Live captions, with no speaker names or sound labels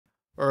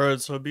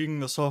Alright, so being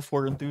the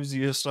software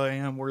enthusiast I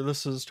am, where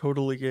this is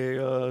totally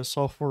a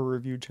software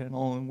review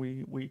channel, and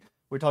we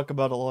talk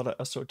about a lot of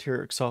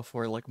esoteric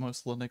software like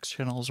most Linux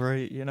channels,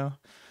 right? You know.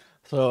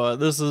 So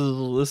this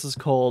is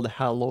called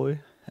Halloy,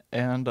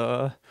 and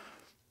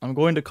I'm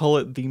going to call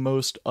it the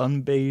most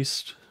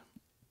unbased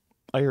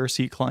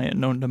IRC client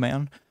known to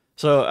man.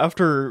 So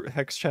after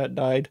Hexchat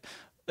died,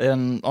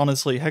 and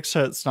honestly,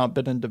 Hexchat's not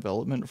been in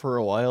development for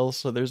a while,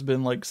 so there's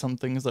been like some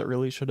things that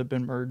really should have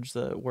been merged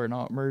that were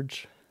not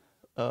merged.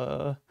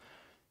 Uh,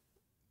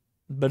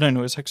 but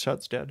anyways,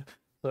 Hexchat's dead.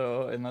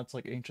 So, and that's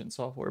like ancient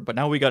software. But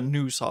now we got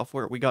new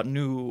software. We got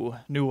new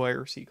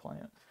IRC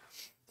client.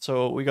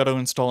 So we got to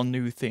install a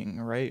new thing,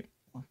 right?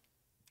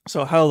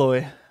 So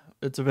Halloy,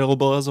 it's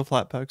available as a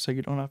Flatpak, so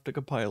you don't have to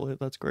compile it.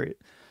 That's great,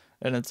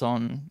 and it's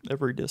on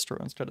every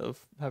distro instead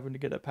of having to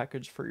get a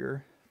package for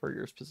your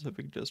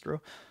specific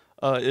distro.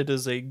 It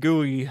is a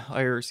GUI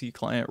IRC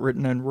client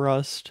written in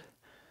Rust,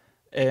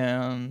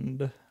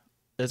 and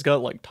it's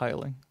got like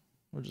tiling,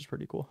 which is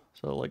pretty cool.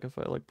 So like if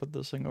I like put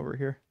this thing over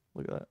here,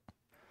 look at that.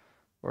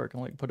 Or I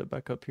can like put it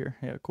back up here.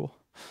 Yeah, cool.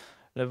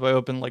 And if I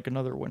open like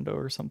another window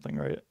or something,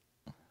 right?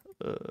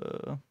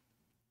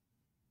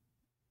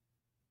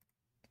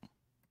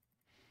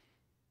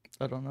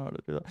 I don't know how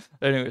to do that.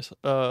 Anyways,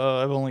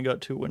 I've only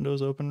got two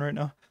windows open right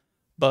now.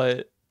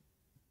 But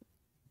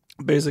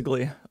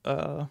basically,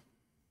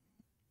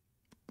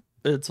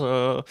 it's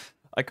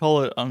I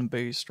call it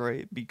unbased,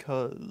 right?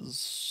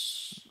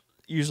 Because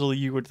usually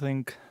you would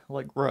think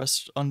like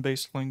Rust,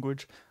 unbased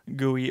language,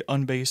 GUI,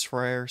 unbased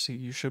for IRC,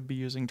 you should be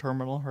using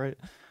terminal, right?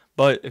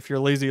 But if you're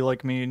lazy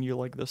like me and you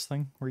like this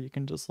thing where you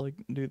can just like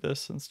do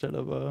this instead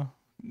of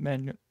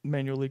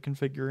manually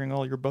configuring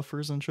all your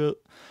buffers and shit,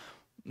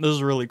 this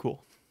is really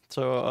cool.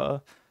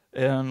 So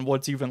and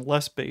what's even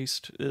less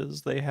based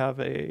is they have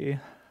a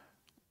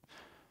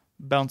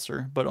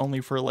bouncer, but only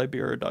for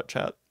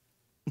Libera.chat.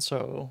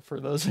 So for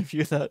those of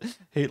you that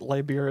hate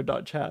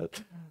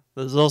Libera.chat,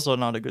 this is also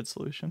not a good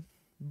solution.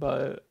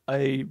 But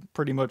I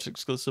pretty much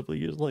exclusively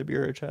use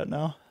Libera chat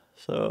now.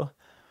 So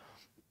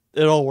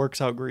it all works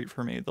out great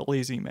for me, the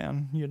lazy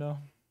man, you know.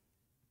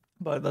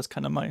 But that's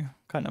kind of my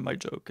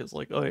joke is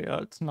like, oh yeah,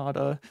 it's not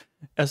a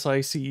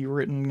SIC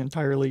written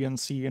entirely in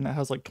C and it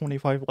has like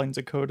 25 lines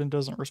of code and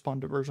doesn't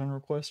respond to version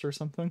requests or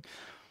something.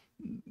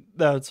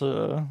 That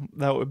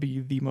would be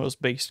the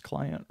most based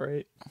client,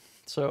 right?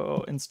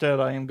 So instead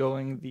I am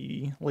going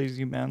the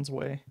lazy man's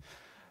way.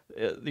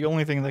 The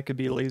only thing that could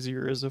be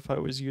lazier is if I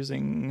was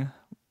using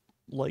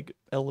like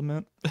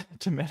Element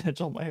to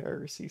manage all my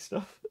IRC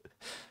stuff.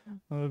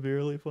 That would be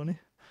really funny.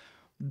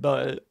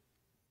 But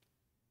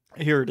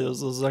here it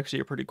is. This is actually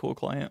a pretty cool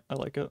client. I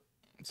like it.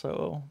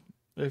 So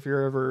if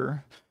you're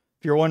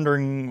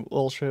wondering,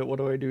 well shit, what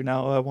do I do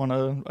now?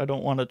 I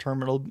don't want a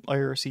terminal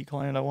IRC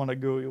client. I want a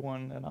GUI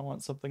one, and I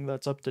want something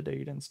that's up to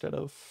date instead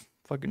of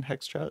fucking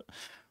Hexchat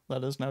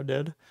that is now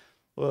dead.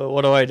 Well,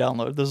 what do I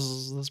download? This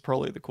is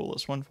probably the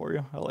coolest one for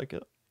you. I like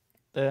it.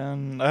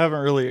 And I haven't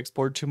really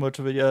explored too much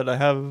of it yet.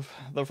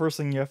 The first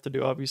thing you have to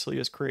do obviously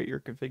is create your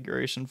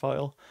configuration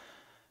file.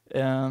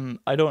 And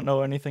I don't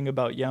know anything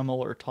about YAML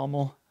or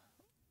TOML.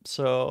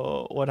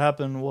 So what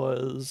happened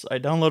was I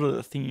downloaded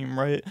a theme,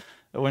 right?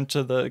 I went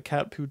to the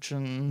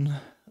Catppuccin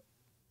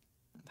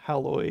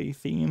Halloy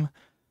theme,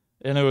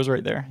 and it was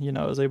right there. You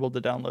know, I was able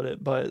to download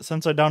it. But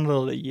since I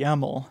downloaded a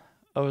YAML,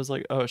 I was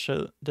like, oh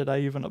shit, did I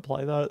even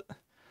apply that?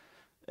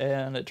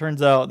 And it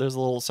turns out there's a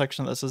little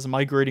section that says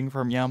migrating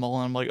from YAML,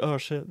 and I'm like, oh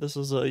shit, this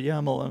is a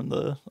YAML, and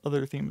the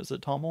other theme is a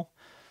TOML.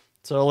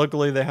 So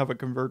luckily they have a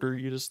converter.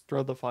 You just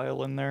throw the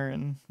file in there,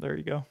 and there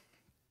you go.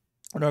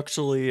 And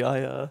actually,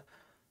 I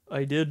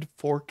did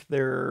fork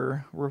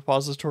their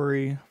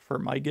repository for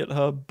my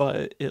GitHub,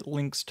 but it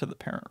links to the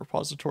parent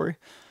repository.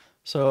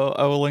 So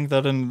I will link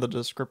that in the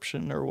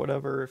description or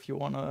whatever if you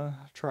want to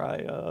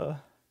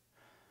try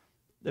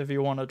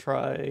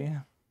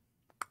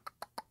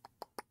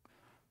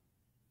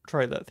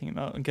try that theme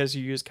out in case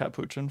you use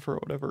Catppuccin for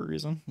whatever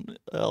reason.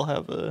 I'll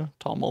have a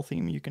TOML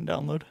theme you can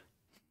download.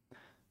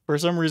 For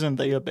some reason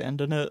they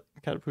abandoned it,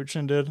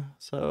 Catppuccin did,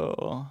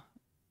 so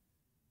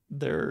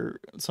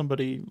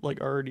somebody like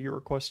already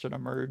requested a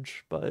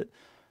merge, but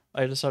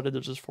I decided to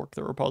just fork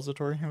the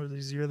repository. It was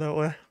easier that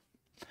way.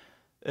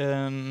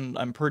 And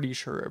I'm pretty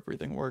sure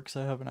everything works.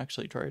 I haven't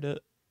actually tried it.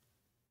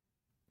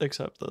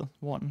 Except the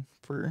one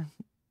for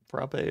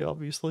Prop A,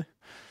 obviously.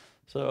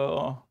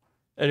 So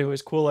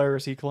anyways, cool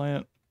IRC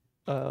client.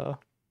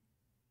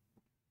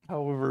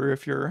 However,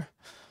 if you're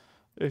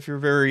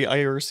very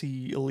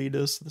IRC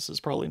elitist, this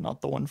is probably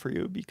not the one for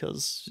you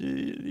because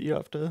you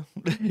have to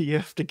you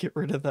have to get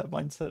rid of that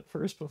mindset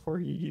first before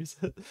you use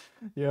it.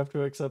 You have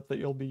to accept that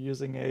you'll be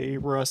using a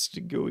Rust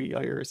GUI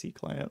IRC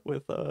client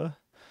with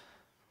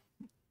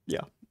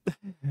yeah.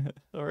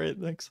 All right,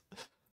 thanks.